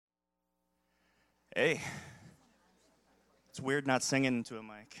Hey, it's weird not singing into a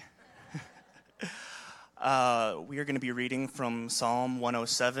mic. We are going to be reading from Psalm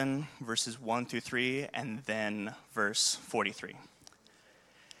 107, verses 1 through 3, and then verse 43.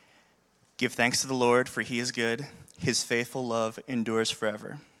 Give thanks to the Lord, for he is good. His faithful love endures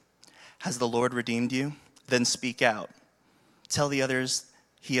forever. Has the Lord redeemed you? Then speak out. Tell the others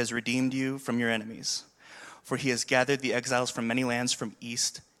he has redeemed you from your enemies. For he has gathered the exiles from many lands, from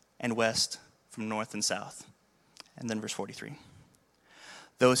east and west, from north and south. And then verse 43.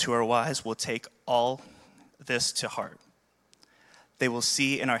 Those who are wise will take all this to heart. They will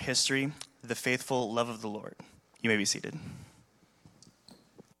see in our history the faithful love of the Lord. You may be seated.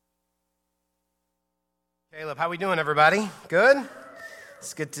 Caleb, how we doing, everybody? Good?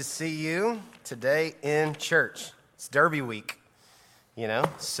 It's good to see you today in church. It's Derby week,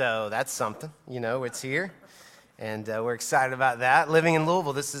 so that's something, it's here. And we're excited about that. Living in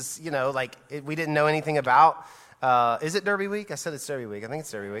Louisville, this is, we didn't know anything about. Is it Derby week? I said it's Derby week. I think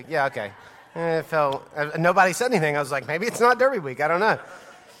it's Derby week. Yeah, okay. Nobody said anything. I was like, maybe it's not Derby week. I don't know.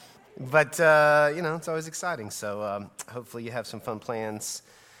 But, it's always exciting. So hopefully you have some fun plans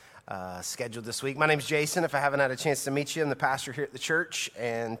scheduled this week. My name's Jason. If I haven't had a chance to meet you, I'm the pastor here at the church.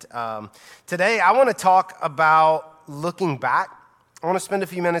 And today I want to talk about looking back. I want to spend a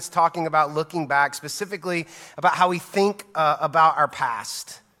few minutes talking about looking back, specifically about how we think about our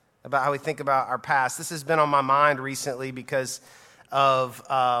past. This has been on my mind recently because of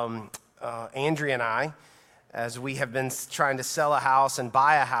Andrea and I. As we have been trying to sell a house and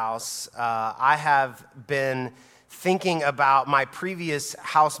buy a house, I have been thinking about my previous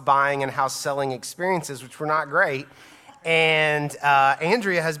house buying and house selling experiences, which were not great. And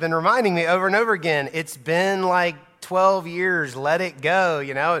Andrea has been reminding me over and over again, it's been like 12 years, let it go,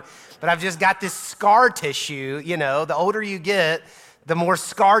 But I've just got this scar tissue, the older you get, the more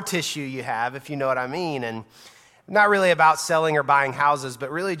scar tissue you have, if you know what I mean. And not really about selling or buying houses,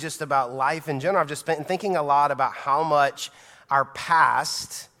 but really just about life in general. I've just been thinking a lot about how much our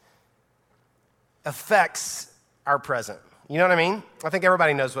past affects our present. You know what I mean? I think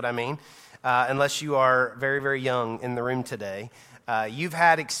everybody knows what I mean, unless you are very, very young in the room today. You've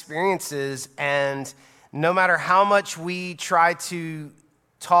had experiences, and no matter how much we try to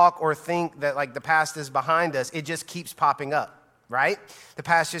talk or think that like the past is behind us, it just keeps popping up. Right? The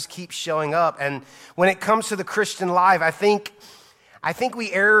past just keeps showing up. And when it comes to the Christian life, I think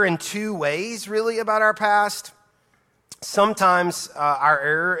we err in two ways, really, about our past. Sometimes our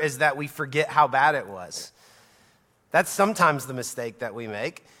error is that we forget how bad it was. That's sometimes the mistake that we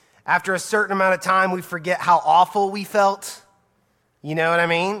make. After a certain amount of time, we forget how awful we felt. You know what I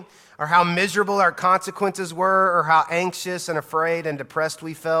mean? Or how miserable our consequences were, or how anxious and afraid and depressed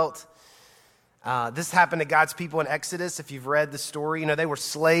we felt. This happened to God's people in Exodus. If you've read the story, they were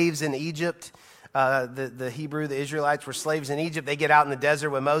slaves in Egypt. The Israelites were slaves in Egypt. They get out in the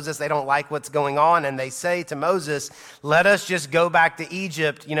desert with Moses. They don't like what's going on. And they say to Moses, let us just go back to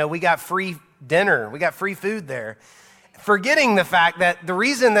Egypt. We got free dinner. We got free food there. Forgetting the fact that the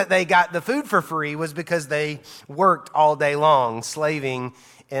reason that they got the food for free was because they worked all day long, slaving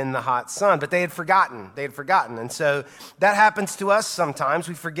in the hot sun. But they had forgotten. And so that happens to us sometimes.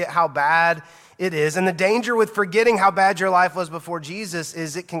 We forget how bad it is. And the danger with forgetting how bad your life was before Jesus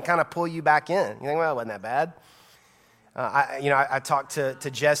is it can kind of pull you back in. You think, well, it wasn't that bad. I talked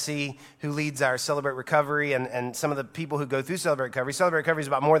to Jesse, who leads our Celebrate Recovery, and some of the people who go through Celebrate Recovery. Celebrate Recovery is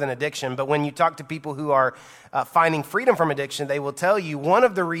about more than addiction, but when you talk to people who are finding freedom from addiction, they will tell you one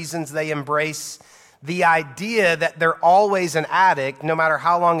of the reasons they embrace the idea that they're always an addict, no matter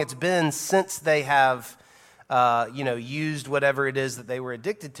how long it's been since they have used whatever it is that they were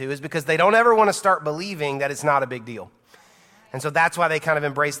addicted to, is because they don't ever want to start believing that it's not a big deal. And so that's why they kind of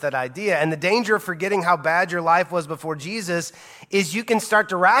embrace that idea. And the danger of forgetting how bad your life was before Jesus is you can start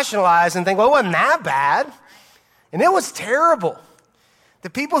to rationalize and think, well, it wasn't that bad. And it was terrible. The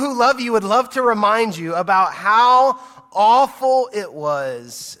people who love you would love to remind you about how awful it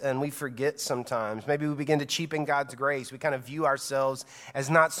was, and we forget sometimes. Maybe we begin to cheapen God's grace. We kind of view ourselves as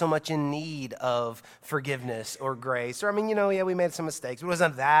not so much in need of forgiveness or grace. Or, we made some mistakes. It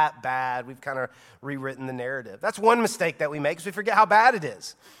wasn't that bad. We've kind of rewritten the narrative. That's one mistake that we make, is we forget how bad it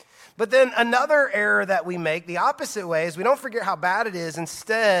is. But then another error that we make, the opposite way, is we don't forget how bad it is.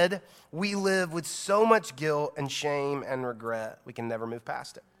 Instead, we live with so much guilt and shame and regret, we can never move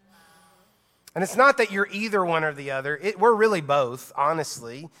past it. And it's not that you're either one or the other. We're really both,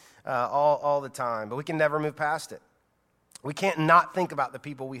 honestly, all the time. But we can never move past it. We can't not think about the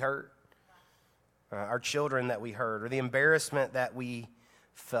people we hurt, our children that we hurt, or the embarrassment that we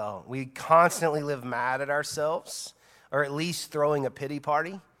felt. We constantly live mad at ourselves, or at least throwing a pity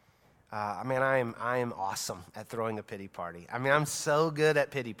party I am awesome at throwing a pity party. I'm so good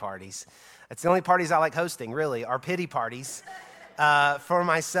at pity parties. It's the only parties I like hosting, really, are pity parties for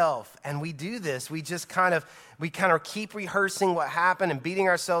myself. And we do this. We kind of keep rehearsing what happened and beating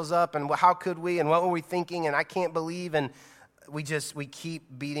ourselves up and how could we and what were we thinking and I can't believe, and we keep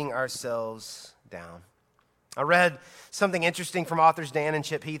beating ourselves down. I read something interesting from authors Dan and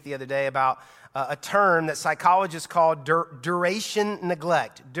Chip Heath the other day about a term that psychologists call duration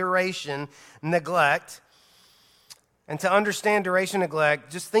neglect. Duration neglect. And to understand duration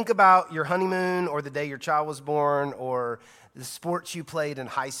neglect, just think about your honeymoon or the day your child was born or the sports you played in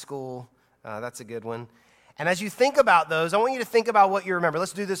high school. That's a good one. And as you think about those, I want you to think about what you remember.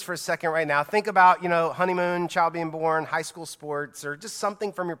 Let's do this for a second right now. Think about, honeymoon, child being born, high school sports, or just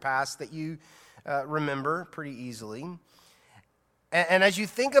something from your past that you remember pretty easily. And as you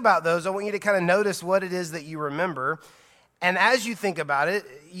think about those, I want you to kind of notice what it is that you remember. And as you think about it,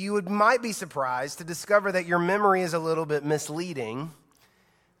 you might be surprised to discover that your memory is a little bit misleading.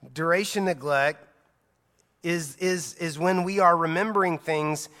 Duration neglect is when we are remembering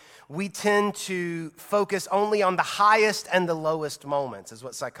things, we tend to focus only on the highest and the lowest moments, is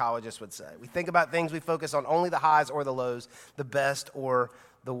what psychologists would say. We think about things, we focus on only the highs or the lows, the best or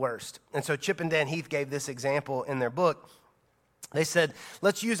the worst. And so Chip and Dan Heath gave this example in their book. They said,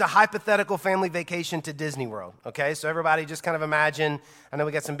 let's use a hypothetical family vacation to Disney World, okay? So everybody just kind of imagine, I know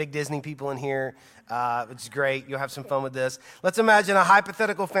we got some big Disney people in here, which is great. You'll have some fun with this. Let's imagine a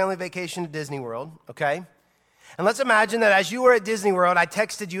hypothetical family vacation to Disney World, okay? And let's imagine that as you were at Disney World, I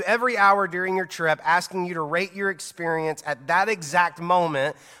texted you every hour during your trip asking you to rate your experience at that exact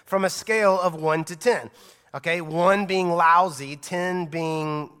moment from a scale of 1 to 10, okay? 1 being lousy, 10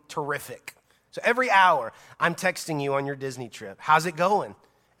 being terrific. So every hour, I'm texting you on your Disney trip. How's it going?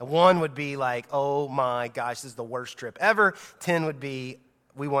 And 1 would be like, oh my gosh, this is the worst trip ever. 10 would be,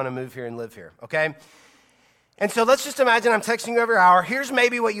 we want to move here and live here, okay? And so let's just imagine I'm texting you every hour. Here's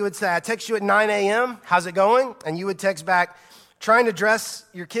maybe what you would say. I text you at 9 a.m. How's it going? And you would text back, trying to dress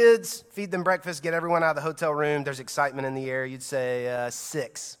your kids, feed them breakfast, get everyone out of the hotel room. There's excitement in the air. You'd say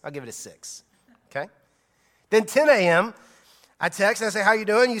 6. I'll give it a 6, okay? Then 10 a.m., I text and I say, how you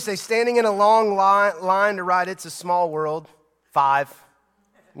doing? You say, standing in a long line to ride It's a Small World, 5,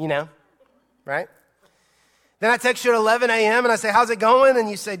 right? Then I text you at 11 a.m. and I say, how's it going? And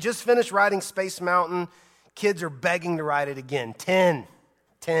you say, just finished riding Space Mountain. Kids are begging to ride it again, 10,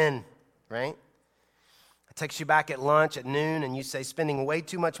 right? I text you back at lunch at noon and you say, spending way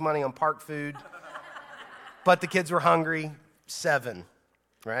too much money on park food, but the kids were hungry, 7,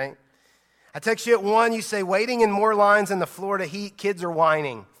 right? I text you at 1, you say, waiting in more lines in the Florida heat, kids are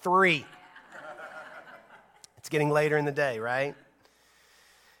whining, 3. It's getting later in the day, right?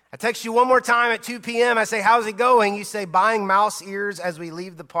 I text you one more time at 2 p.m. I say, how's it going? You say, buying mouse ears as we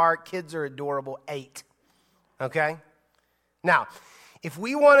leave the park, kids are adorable, 8, okay? Now, if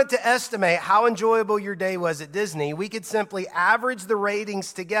we wanted to estimate how enjoyable your day was at Disney, we could simply average the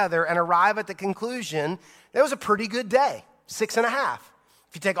ratings together and arrive at the conclusion that was a pretty good day, 6.5.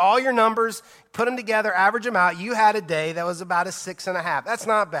 If you take all your numbers, put them together, average them out, you had a day that was about a 6.5. That's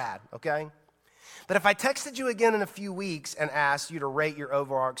not bad, okay? But if I texted you again in a few weeks and asked you to rate your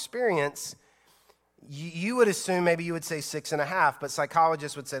overall experience, you would assume maybe you would say 6.5, but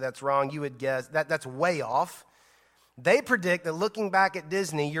psychologists would say that's wrong. You would guess that's way off. They predict that looking back at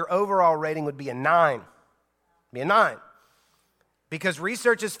Disney, your overall rating would be a 9. Be a 9. Because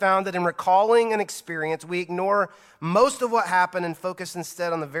research has found that in recalling an experience, we ignore most of what happened and focus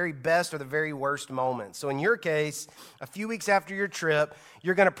instead on the very best or the very worst moments. So in your case, a few weeks after your trip,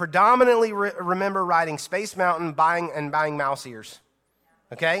 you're going to predominantly remember riding Space Mountain, buying mouse ears,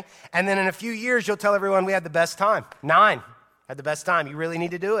 okay? And then in a few years, you'll tell everyone we had the best time. 9, had the best time. You really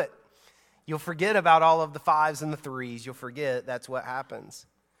need to do it. You'll forget about all of the 5s and the 3s. You'll forget that's what happens.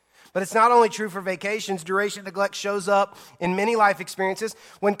 But it's not only true for vacations. Duration neglect shows up in many life experiences.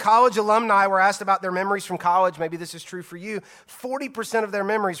 When college alumni were asked about their memories from college, maybe this is true for you, 40% of their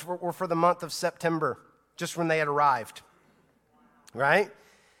memories were for the month of September, just when they had arrived, right?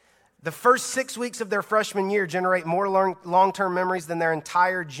 The first 6 weeks of their freshman year generate more long-term memories than their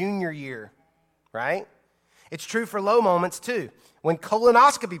entire junior year, right? It's true for low moments, too. When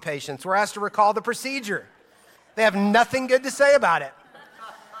colonoscopy patients were asked to recall the procedure, they have nothing good to say about it.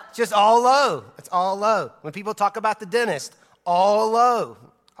 It's just all low. It's all low. When people talk about the dentist, all low,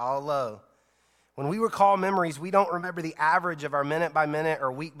 all low. When we recall memories, we don't remember the average of our minute-by-minute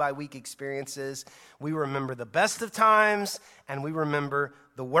or week-by-week experiences. We remember the best of times, and we remember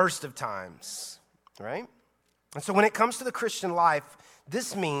the worst of times, right? And so when it comes to the Christian life,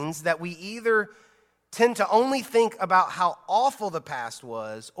 this means that we either tend to only think about how awful the past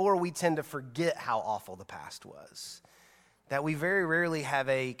was, or we tend to forget how awful the past was. That we very rarely have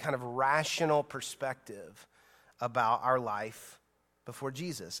a kind of rational perspective about our life before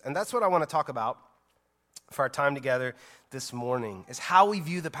Jesus. And that's what I want to talk about for our time together this morning, is how we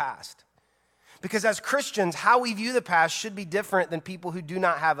view the past. Because as Christians, how we view the past should be different than people who do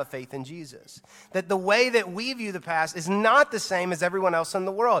not have a faith in Jesus. That the way that we view the past is not the same as everyone else in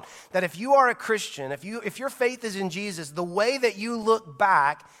the world. That if you are a Christian, if your faith is in Jesus, the way that you look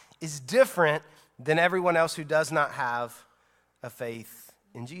back is different than everyone else who does not have a faith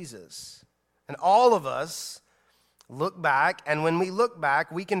in Jesus. And all of us look back, and when we look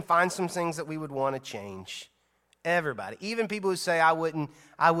back, we can find some things that we would want to change. Everybody, even people who say, I wouldn't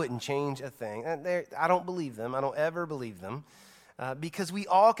change a thing. I don't believe them. I don't ever believe them. Because we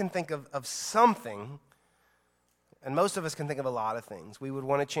all can think of something, and most of us can think of a lot of things. We would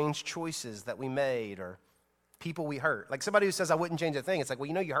want to change choices that we made or people we hurt. Like somebody who says, I wouldn't change a thing. It's like, well,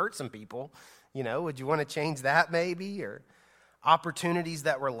 you hurt some people. Would you want to change that maybe? Or opportunities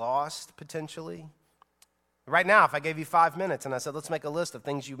that were lost potentially. Right now, if I gave you 5 minutes and I said, let's make a list of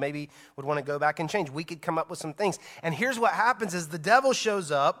things you maybe would want to go back and change, we could come up with some things. And here's what happens is the devil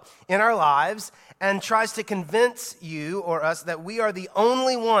shows up in our lives and tries to convince you or us that we are the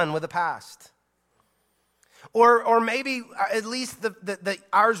only one with a past. Or maybe at least the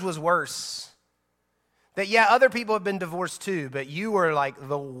ours was worse. That, yeah, other people have been divorced too, but you were like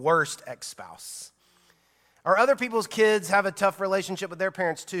the worst ex-spouse. Or other people's kids have a tough relationship with their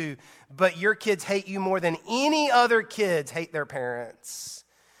parents too, but your kids hate you more than any other kids hate their parents.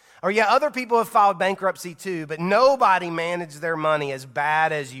 Or yeah, other people have filed bankruptcy too, but nobody managed their money as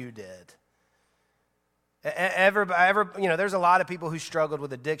bad as you did. There's a lot of people who struggled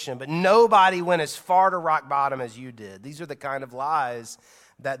with addiction, but nobody went as far to rock bottom as you did. These are the kind of lies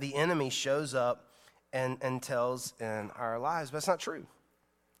that the enemy shows up and tells in our lives, but it's not true.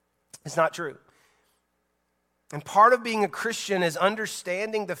 It's not true. And part of being a Christian is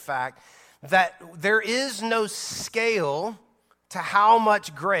understanding the fact that there is no scale to how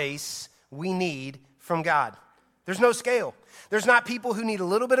much grace we need from God. There's no scale. There's not people who need a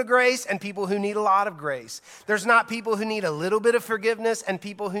little bit of grace and people who need a lot of grace. There's not people who need a little bit of forgiveness and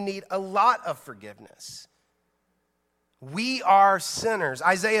people who need a lot of forgiveness. We are sinners.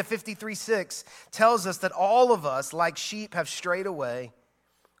 Isaiah 53:6 tells us that all of us, like sheep, have strayed away.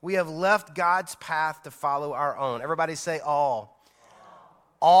 We have left God's path to follow our own. Everybody say all.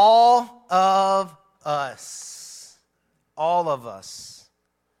 All of us. All of us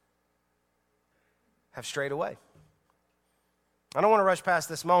have strayed away. I don't want to rush past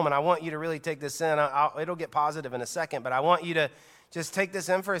this moment. I want you to really take this in. It'll get positive in a second, but I want you to just take this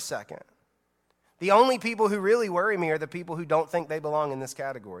in for a second. The only people who really worry me are the people who don't think they belong in this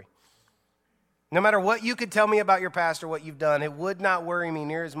category. No matter what you could tell me about your past or what you've done, it would not worry me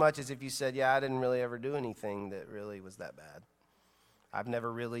near as much as if you said, yeah, I didn't really ever do anything that really was that bad. I've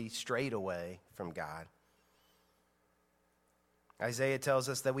never really strayed away from God. Isaiah tells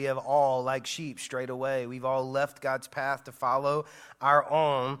us that we have all, like sheep, strayed away. We've all left God's path to follow our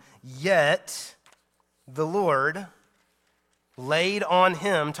own, yet the Lord laid on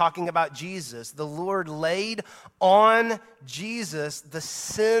him, talking about Jesus, the Lord laid on Jesus the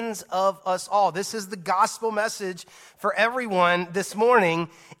sins of us all. This is the gospel message for everyone this morning,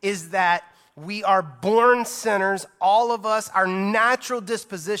 is that we are born sinners. All of us, our natural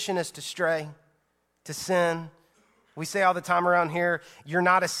disposition is to stray, to sin. We say all the time around here, you're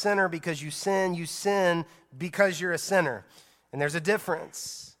not a sinner because you sin because you're a sinner. And there's a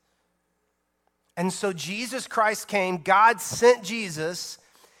difference. And so Jesus Christ came, God sent Jesus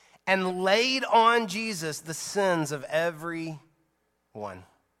and laid on Jesus the sins of everyone.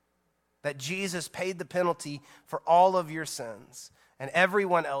 That Jesus paid the penalty for all of your sins and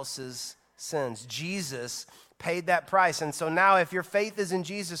everyone else's sins. Jesus paid that price. And so now if your faith is in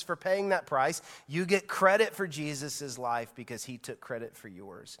Jesus for paying that price, you get credit for Jesus' life because he took credit for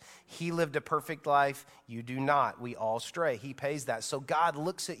yours. He lived a perfect life. You do not. We all stray. He pays that. So God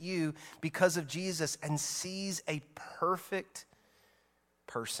looks at you because of Jesus and sees a perfect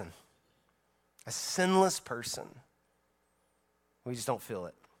person, a sinless person. We just don't feel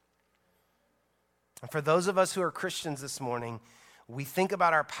it. And for those of us who are Christians this morning, we think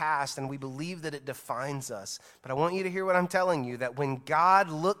about our past and we believe that it defines us. But I want you to hear what I'm telling you, that when God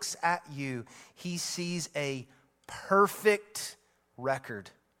looks at you, he sees a perfect record,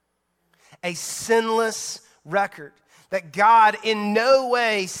 a sinless record. that God in no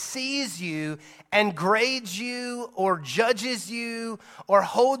way sees you and grades you or judges you or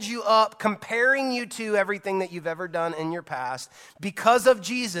holds you up, comparing you to everything that you've ever done in your past. Because of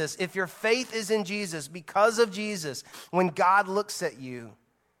Jesus, if your faith is in Jesus, because of Jesus, when God looks at you,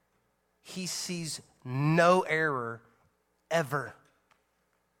 he sees no error ever.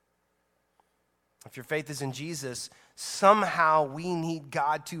 If your faith is in Jesus, somehow we need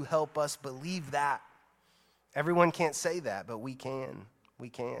God to help us believe that. Everyone can't say that, but we can. We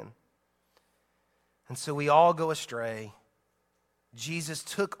can. And so we all go astray. Jesus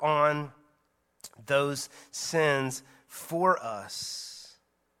took on those sins for us.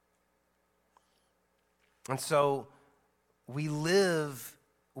 And so we live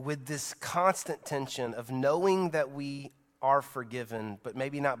with this constant tension of knowing that we are forgiven, but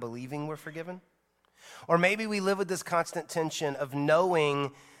maybe not believing we're forgiven. Or maybe we live with this constant tension of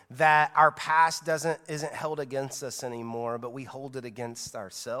knowing that our past isn't held against us anymore, but we hold it against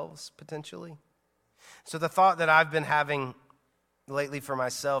ourselves potentially. So the thought that I've been having lately for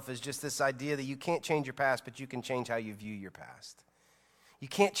myself is just this idea that you can't change your past, but you can change how you view your past. You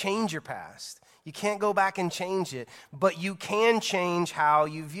can't change your past. You can't go back and change it, but you can change how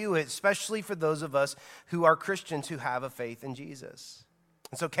you view it, especially for those of us who are Christians who have a faith in Jesus.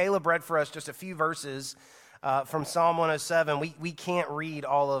 And so Caleb read for us just a few verses from Psalm 107. We can't read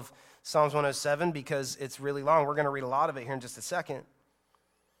all of Psalms 107 because it's really long. We're going to read a lot of it here in just a second.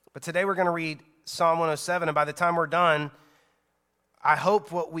 But today we're going to read Psalm 107, and by the time we're done, I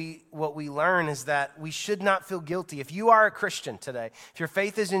hope what we learn is that we should not feel guilty. If you are a Christian today, if your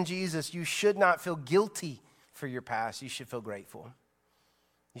faith is in Jesus, you should not feel guilty for your past. You should feel grateful.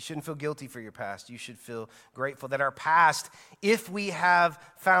 You shouldn't feel guilty for your past. You should feel grateful that our past, if we have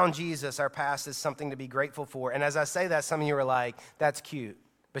found Jesus, our past is something to be grateful for. And as I say that, some of you are like, that's cute,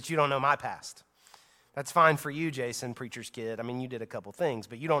 but you don't know my past. That's fine for you, Jason, preacher's kid. I mean, you did a couple things,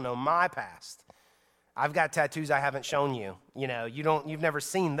 but you don't know my past. I've got tattoos I haven't shown you. You've never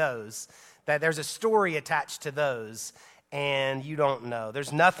seen those. That there's a story attached to those, and you don't know.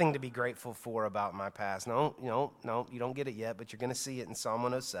 There's nothing to be grateful for about my past. No, you don't get it yet, but you're going to see it in Psalm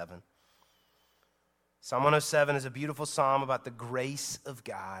 107. Psalm 107 is a beautiful psalm about the grace of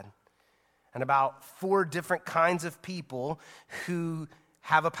God and about 4 different kinds of people who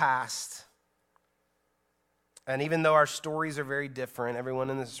have a past. And even though our stories are very different,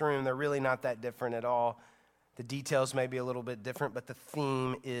 everyone in this room, they're really not that different at all. The details may be a little bit different, but the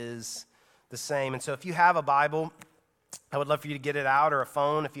theme is the same. And so if you have a Bible, I would love for you to get it out, or a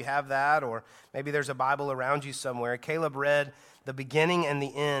phone if you have that, or maybe there's a Bible around you somewhere. Caleb read the beginning and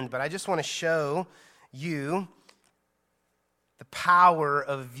the end, but I just want to show you the power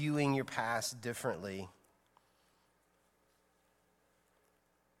of viewing your past differently.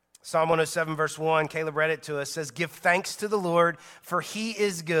 Psalm 107 verse 1, Caleb read it to us, says, "Give thanks to the Lord, for he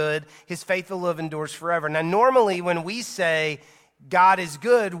is good. His faithful love endures forever." Now, normally when we say God is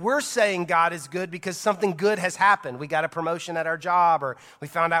good, we're saying God is good because something good has happened. We got a promotion at our job, or we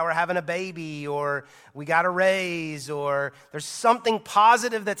found out we're having a baby, or we got a raise, or there's something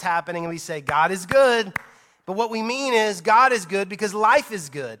positive that's happening, and we say God is good. But what we mean is God is good because life is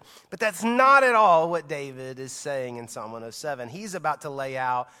good. But that's not at all what David is saying in Psalm 107. He's about to lay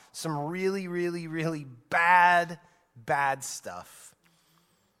out some really, really, really bad stuff.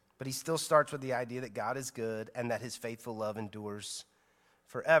 But he still starts with the idea that God is good and that his faithful love endures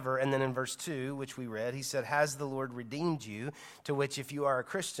forever. And then in verse 2, which we read, he said, "Has the Lord redeemed you?" To which, if you are a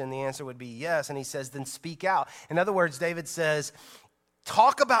Christian, the answer would be yes. And he says, "Then speak out." In other words, David says,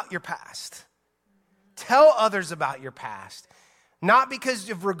 talk about your past. Tell others about your past, not because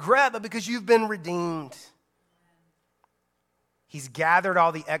of regret, but because you've been redeemed. He's gathered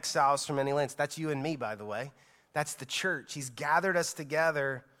all the exiles from many lands. That's you and me, by the way. That's the church. He's gathered us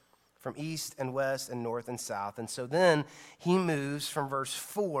together from east and west and north and south. And so then he moves from verse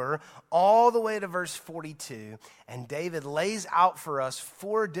 4 all the way to verse 42, and David lays out for us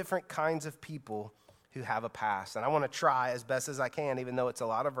 4 different kinds of people who have a past. And I want to try as best as I can, even though it's a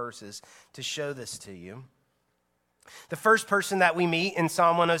lot of verses, to show this to you. The first person that we meet in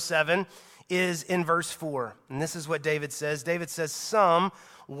Psalm 107 is in verse 4. And this is what David says. David says, "Some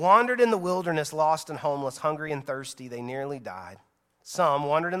wandered in the wilderness, lost and homeless, hungry and thirsty. They nearly died." Some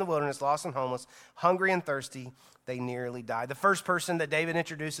wandered in the wilderness, lost and homeless, hungry and thirsty. They nearly died. The first person that David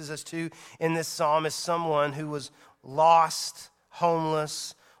introduces us to in this psalm is someone who was lost,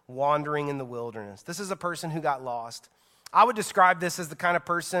 homeless, wandering in the wilderness. This is a person who got lost. I would describe this as the kind of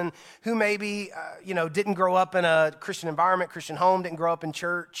person who maybe, didn't grow up in a Christian environment, Christian home, didn't grow up in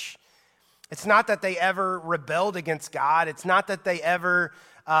church. It's not that they ever rebelled against God. It's not that they ever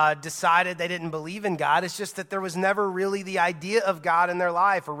decided they didn't believe in God. It's just that there was never really the idea of God in their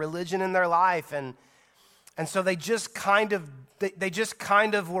life or religion in their life. And so they just kind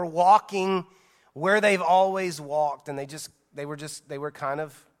of were walking where they've always walked. And they were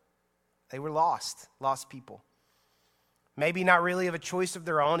lost people. Maybe not really of a choice of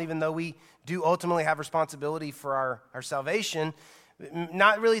their own, even though we do ultimately have responsibility for our salvation.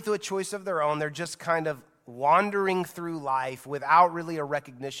 Not really through a choice of their own. They're just kind of wandering through life without really a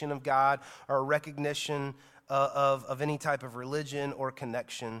recognition of God or a recognition of any type of religion or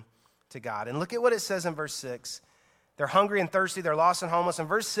connection to God. And look at what it says in verse 6. They're hungry and thirsty. They're lost and homeless. In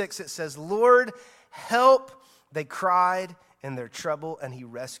verse 6, it says, Lord, help. They cried in their trouble, and he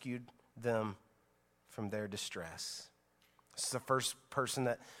rescued them from their distress. This is the first person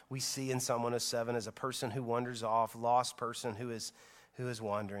that we see in Psalm 107 as a person who wanders off, lost person who is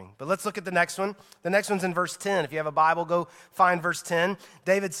wandering. But let's look at the next one. The next one's in verse 10. If you have a Bible, go find verse 10.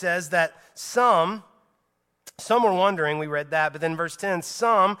 David says that some were wandering, we read that, but then verse 10,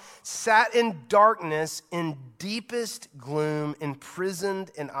 some sat in darkness, in deepest gloom,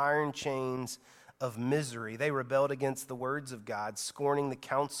 imprisoned in iron chains of misery. They rebelled against the words of God, scorning the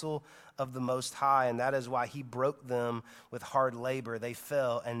counsel of the Most High, and that is why he broke them with hard labor. They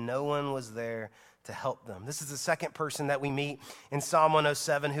fell, and no one was there to help them. This is the second person that we meet in Psalm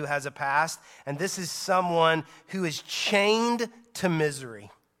 107 who has a past, and this is someone who is chained to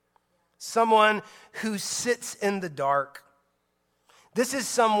misery, someone who sits in the dark. This is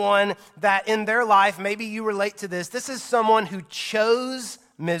someone that in their life, maybe you relate to this, this is someone who chose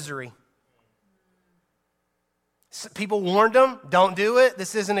misery. People warned them, don't do it.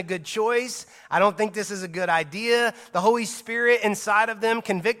 This isn't a good choice. I don't think this is a good idea. The Holy Spirit inside of them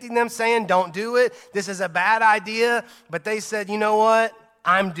convicting them, saying, don't do it. This is a bad idea. But they said, you know what?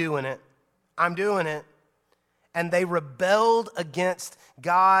 I'm doing it. I'm doing it. And they rebelled against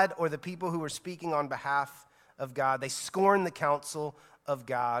God or the people who were speaking on behalf of God. They scorned the counsel of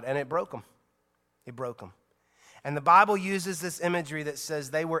God, and it broke them. It broke them. And the Bible uses this imagery that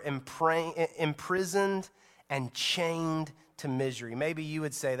says they were imprisoned and chained to misery. Maybe you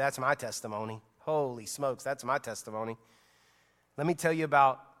would say, that's my testimony. Holy smokes, that's my testimony. Let me tell you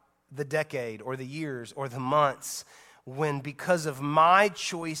about the decade or the years or the months when, because of my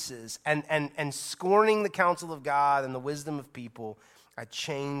choices and scorning the counsel of God and the wisdom of people, I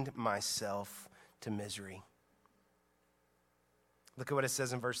chained myself to misery. Look at what it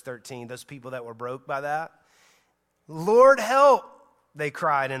says in verse 13. Those people that were broke by that, Lord, help, they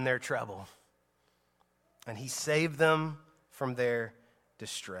cried in their trouble. And he saved them from their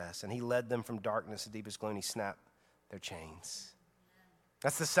distress. And he led them from darkness to deepest gloom. He snapped their chains.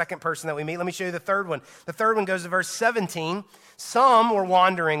 That's the second person that we meet. Let me show you the third one. The third one goes to verse 17. Some were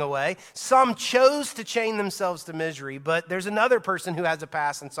wandering away. Some chose to chain themselves to misery. But there's another person who has a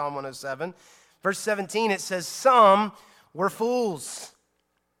past in Psalm 107. Verse 17, it says, some were fools.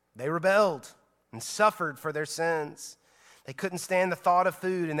 They rebelled and suffered for their sins. They couldn't stand the thought of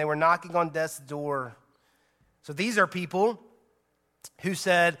food, and they were knocking on death's door. So these are people who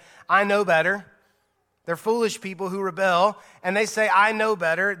said, I know better. They're foolish people who rebel, and they say, I know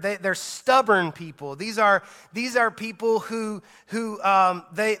better. They're stubborn people. These are people who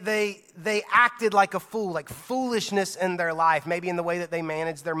they acted like a fool, like foolishness in their life, maybe in the way that they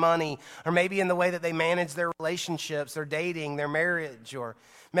manage their money, or maybe in the way that they manage their relationships, their dating, their marriage, or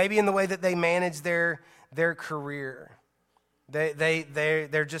maybe in the way that they manage their career.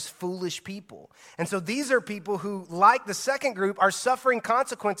 They're just foolish people. And so these are people who, like the second group, are suffering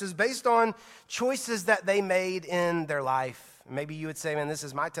consequences based on choices that they made in their life. Maybe you would say, man, this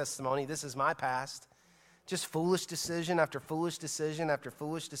is my testimony. This is my past. Just foolish decision after foolish decision after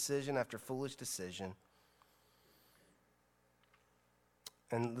foolish decision after foolish decision.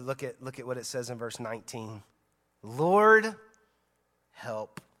 And look at what it says in verse 19. Lord,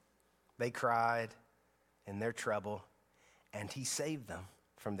 help. They cried in their trouble, and he saved them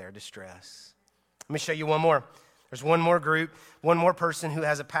from their distress. Let me show you one more. There's one more group, one more person who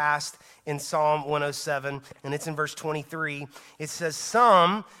has a past in Psalm 107, and it's in verse 23. It says,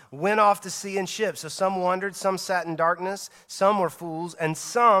 some went off to sea in ships. So some wandered, some sat in darkness, some were fools, and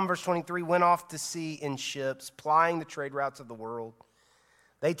some, verse 23, went off to sea in ships, plying the trade routes of the world.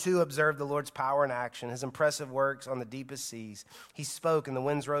 They too observed the Lord's power in action, his impressive works on the deepest seas. He spoke, and the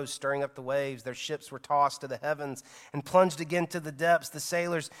winds rose, stirring up the waves. Their ships were tossed to the heavens and plunged again to the depths. The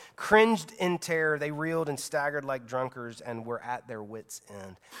sailors cringed in terror. They reeled and staggered like drunkards and were at their wits'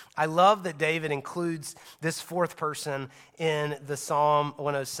 end. I love that David includes this fourth person in the Psalm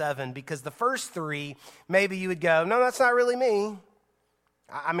 107, because the first three, maybe you would go, no, that's not really me.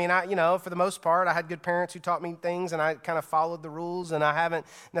 For the most part, I had good parents who taught me things, and I kind of followed the rules, and I haven't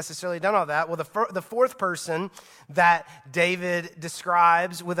necessarily done all that. Well, the fourth person that David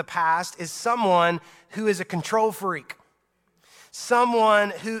describes with a past is someone who is a control freak. Someone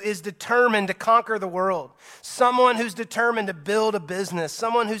who is determined to conquer the world. Someone who's determined to build a business.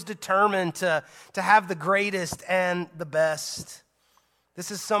 Someone who's determined to have the greatest and the best.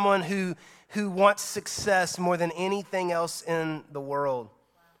 This is someone who wants success more than anything else in the world.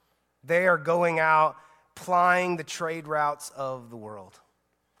 They are going out, plying the trade routes of the world.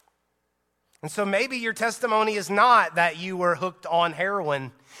 And so maybe your testimony is not that you were hooked on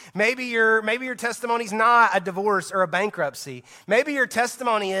heroin. Maybe your testimony is not a divorce or a bankruptcy. Maybe your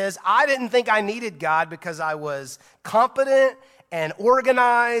testimony is, I didn't think I needed God because I was competent and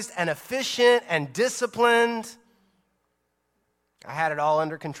organized and efficient and disciplined. I had it all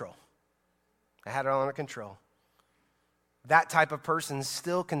under control. That type of person is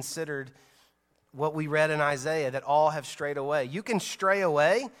still considered what we read in Isaiah, that all have strayed away. You can stray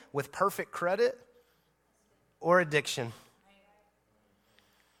away with perfect credit or addiction.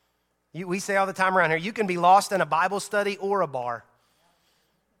 We say all the time around here, you can be lost in a Bible study or a bar.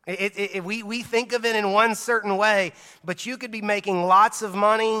 We think of it in one certain way, but you could be making lots of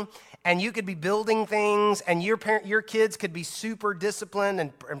money, and you could be building things, and your kids could be super disciplined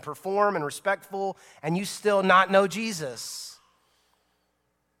and perform and respectful, and you still not know Jesus.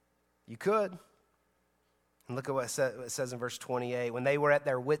 You could. And look at what it says in verse 28. When they were at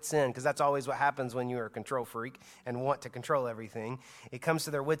their wits' end, because that's always what happens when you're a control freak and want to control everything. It comes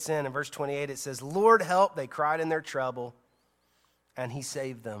to their wits' end. In verse 28, it says, Lord, help, they cried in their trouble, and he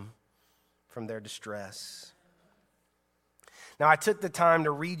saved them from their distress. Now, I took the time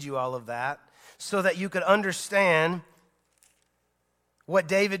to read you all of that so that you could understand what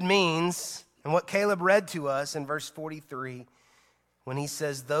David means and what Caleb read to us in verse 43 when he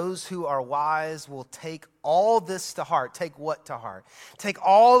says, those who are wise will take all this to heart. Take what to heart? Take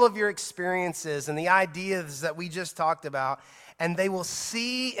all of your experiences and the ideas that we just talked about, and they will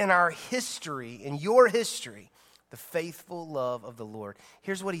see in our history, in your history, the faithful love of the Lord.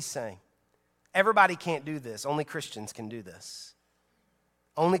 Here's what he's saying. Everybody can't do this. Only Christians can do this.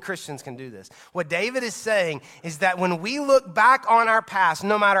 Only Christians can do this. What David is saying is that when we look back on our past,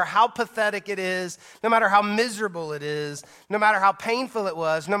 no matter how pathetic it is, no matter how miserable it is, no matter how painful it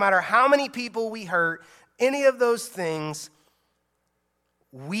was, no matter how many people we hurt, any of those things,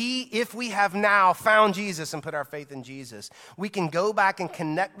 if we have now found Jesus and put our faith in Jesus, we can go back and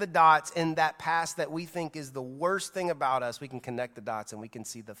connect the dots in that past that we think is the worst thing about us. We can connect the dots and we can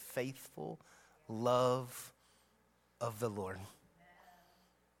see the faithful love of the Lord.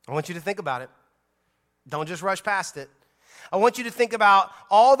 I want you to think about it. Don't just rush past it. I want you to think about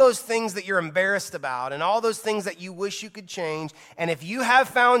all those things that you're embarrassed about and all those things that you wish you could change. And if you have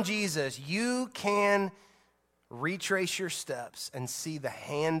found Jesus, you can retrace your steps and see the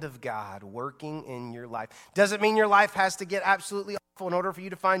hand of God working in your life. Doesn't mean your life has to get absolutely awful in order for you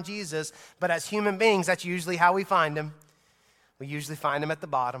to find Jesus, but as human beings, that's usually how we find him. We usually find him at the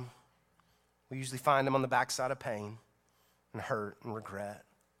bottom. We usually find him on the backside of pain and hurt and regret.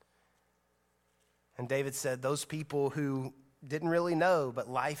 And David said, those people who didn't really know, but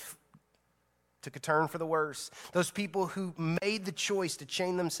life took a turn for the worse. Those people who made the choice to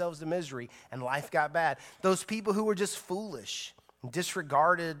chain themselves to misery and life got bad. Those people who were just foolish and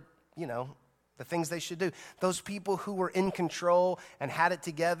disregarded, the things they should do. Those people who were in control and had it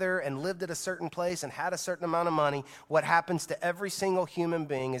together and lived at a certain place and had a certain amount of money. What happens to every single human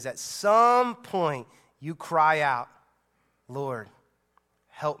being is at some point you cry out, Lord,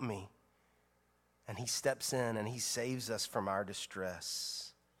 help me. And he steps in and he saves us from our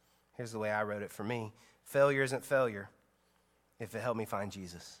distress. Here's the way I wrote it for me. Failure isn't failure if it helped me find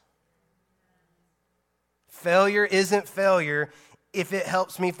Jesus. Failure isn't failure if it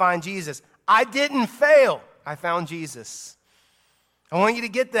helps me find Jesus. I didn't fail. I found Jesus. I want you to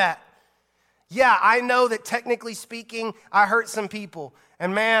get that. Yeah, I know that technically speaking, I hurt some people.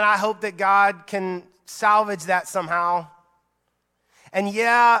 And man, I hope that God can salvage that somehow. And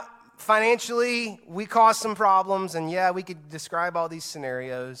yeah, financially, we caused some problems, and yeah, we could describe all these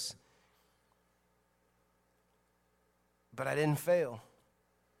scenarios. But I didn't fail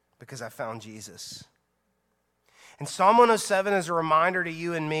because I found Jesus. And Psalm 107 is a reminder to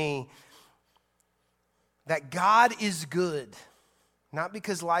you and me that God is good, not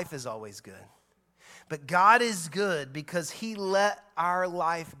because life is always good, but God is good because he let our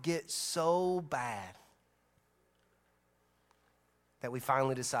life get so bad that we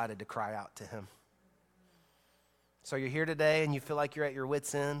finally decided to cry out to him. So you're here today and you feel like you're at your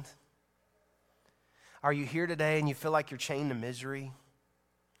wits' end? Are you here today and you feel like you're chained to misery?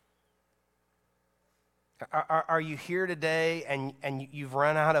 Are you here today and you've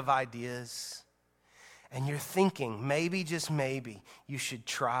run out of ideas? And you're thinking, maybe, just maybe, you should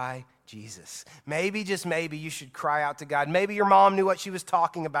try Jesus. Maybe, just maybe, you should cry out to God. Maybe your mom knew what she was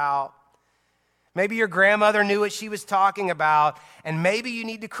talking about. Maybe your grandmother knew what she was talking about. And maybe you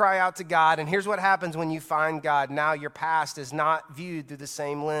need to cry out to God. And here's what happens when you find God. Now your past is not viewed through the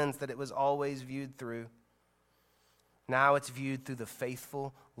same lens that it was always viewed through. Now it's viewed through the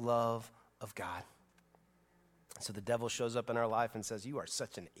faithful love of God. So the devil shows up in our life and says, you are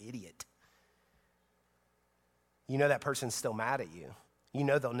such an idiot. You know that person's still mad at you. You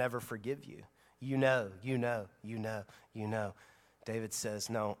know they'll never forgive you. You know. David says,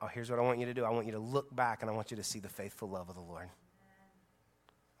 no, here's what I want you to do. I want you to look back and I want you to see the faithful love of the Lord.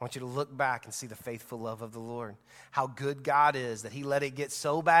 I want you to look back and see the faithful love of the Lord. How good God is that he let it get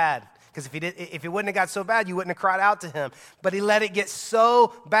so bad. Because if it wouldn't have got so bad, you wouldn't have cried out to him. But he let it get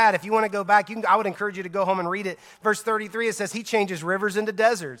so bad. If you want to go back, I would encourage you to go home and read it. Verse 33, it says, he changes rivers into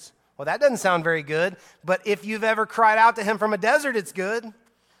deserts. Well, that doesn't sound very good, but if you've ever cried out to him from a desert, it's good.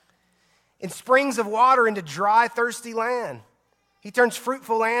 In springs of water into dry, thirsty land. He turns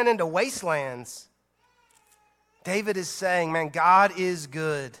fruitful land into wastelands. David is saying, man, God is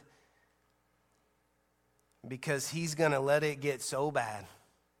good because he's going to let it get so bad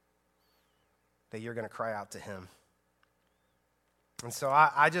that you're going to cry out to him. And so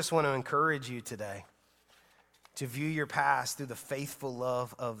I just want to encourage you today to view your past through the faithful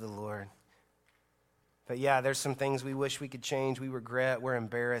love of the Lord. But yeah, there's some things we wish we could change, we regret, we're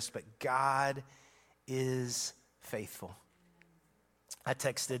embarrassed, but God is faithful. I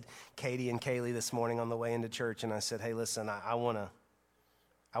texted Katie and Kaylee this morning on the way into church, and I said, hey, listen, I want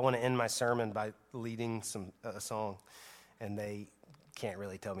to end my sermon by leading a song. And they can't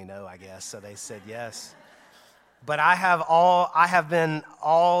really tell me no, I guess, so they said yes. But I have been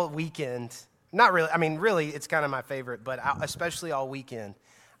all weekend. Not really. I mean, really, it's kind of my favorite, but especially all weekend,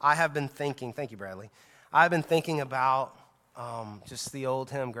 I have been thinking, thank you, Bradley. I've been thinking about just the old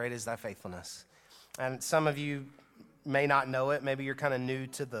hymn, Great is Thy Faithfulness. And some of you may not know it. Maybe you're kind of new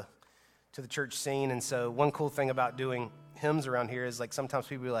to the church scene. And so one cool thing about doing hymns around here is like sometimes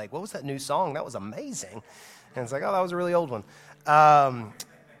people are like, what was that new song? That was amazing. And it's like, oh, that was a really old one.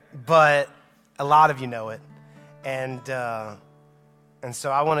 But a lot of you know it. And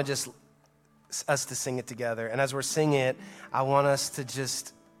so I want to just us to sing it together. And as we're singing it, I want us to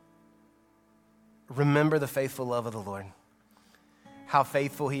just remember the faithful love of the Lord. How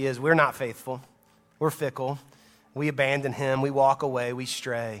faithful he is. We're not faithful. We're fickle. We abandon him. We walk away. We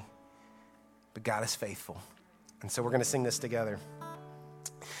stray. But God is faithful. And so we're going to sing this together.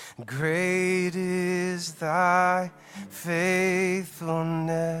 Great is thy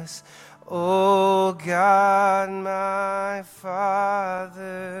faithfulness, O God, my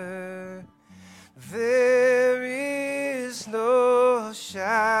Father. There is no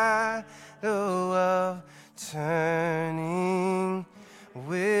shadow of turning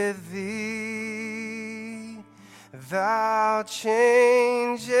with thee. Thou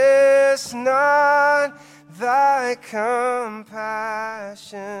changest not, thy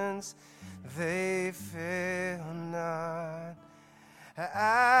compassions, they fail not.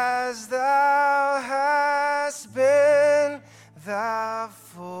 As thou hast been, thou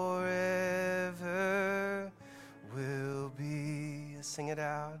forever will be. Sing it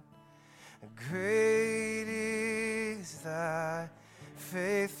out. Great is thy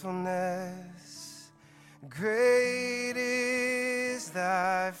faithfulness. Great is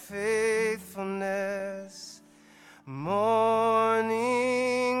thy faithfulness.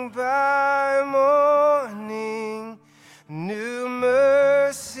 Morning by morning, new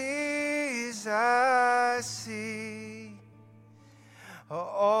mercies I see.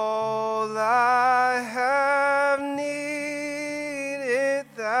 All I have needed,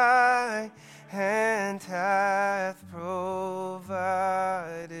 thy hand hath provided.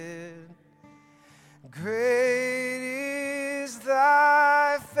 Great is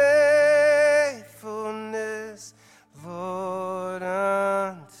thy faithfulness, Lord,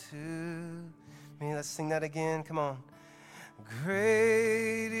 unto me. Let's sing that again. Come on.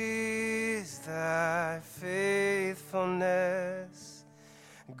 Great is thy faithfulness.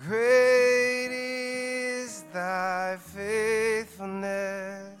 Great is thy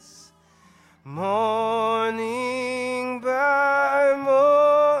faithfulness. Morning by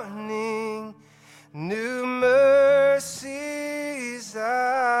morning, new mercies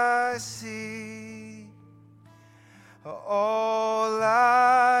I see. All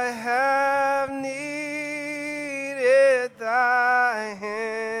I have needed, thy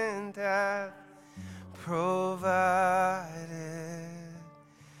hand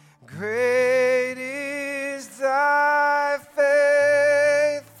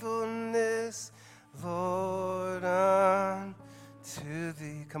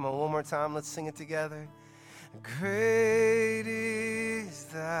Come on, one more time. Let's sing it together. Great is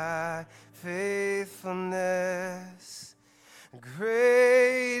thy faithfulness.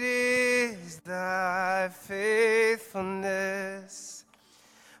 Great is thy faithfulness.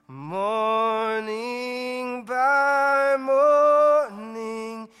 Morning by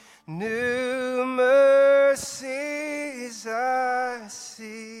morning, new mercies I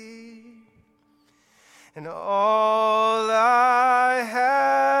see. And all I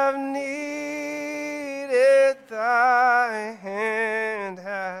have needed, thy hand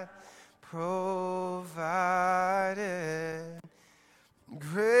hath provided.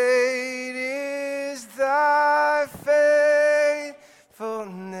 Great is thy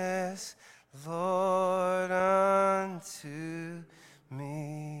faithfulness, Lord, unto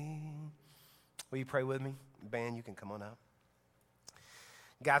me. Will you pray with me? Band, you can come on up.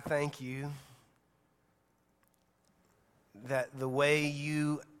 God, thank you that the way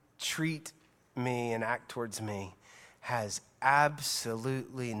you treat me and act towards me has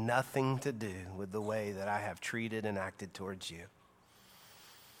absolutely nothing to do with the way that I have treated and acted towards you.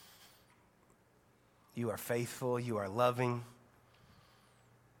 You are faithful, you are loving.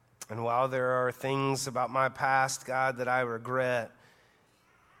 And while there are things about my past, God, that I regret,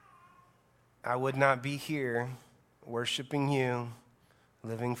 I would not be here worshiping you,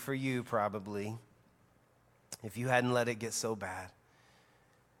 living for you probably, if you hadn't let it get so bad.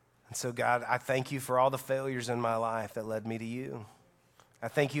 And so, God, I thank you for all the failures in my life that led me to you. I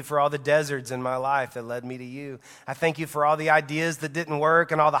thank you for all the deserts in my life that led me to you. I thank you for all the ideas that didn't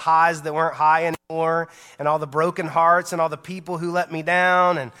work and all the highs that weren't high anymore and all the broken hearts and all the people who let me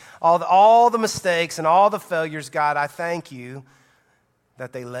down and all the mistakes and all the failures. God, I thank you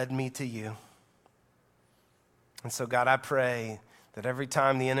that they led me to you. And so, God, I pray that every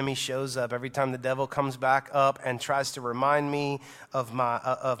time the enemy shows up, every time the devil comes back up and tries to remind me of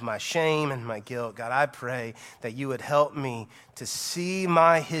my shame and my guilt, God, I pray that you would help me to see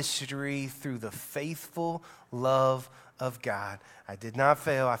my history through the faithful love of God. I did not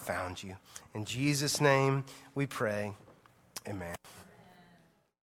fail, I found you. In Jesus' name we pray, amen.